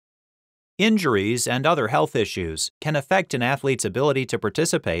Injuries and other health issues can affect an athlete's ability to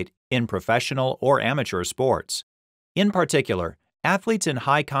participate in professional or amateur sports. In particular, athletes in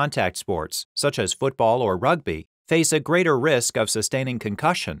high-contact sports, such as football or rugby, face a greater risk of sustaining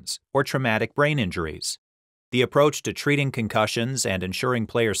concussions or traumatic brain injuries. The approach to treating concussions and ensuring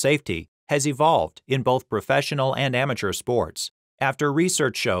player safety has evolved in both professional and amateur sports, after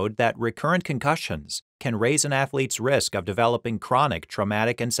research showed that recurrent concussions can raise an athlete's risk of developing chronic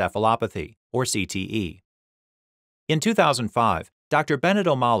traumatic encephalopathy, or CTE. In 2005, Dr. Bennett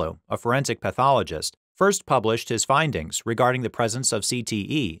Omalu, a forensic pathologist, first published his findings regarding the presence of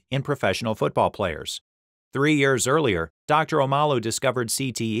CTE in professional football players. 3 years earlier, Dr. Omalu discovered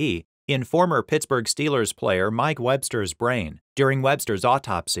CTE in former Pittsburgh Steelers player Mike Webster's brain during Webster's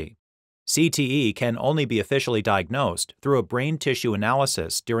autopsy. CTE can only be officially diagnosed through a brain tissue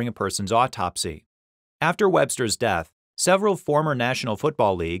analysis during a person's autopsy. After Webster's death, several former National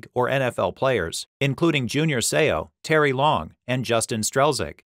Football League or NFL players, including Junior Seau, Terry Long, and Justin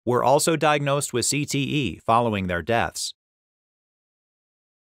Strelzik, were also diagnosed with CTE following their deaths.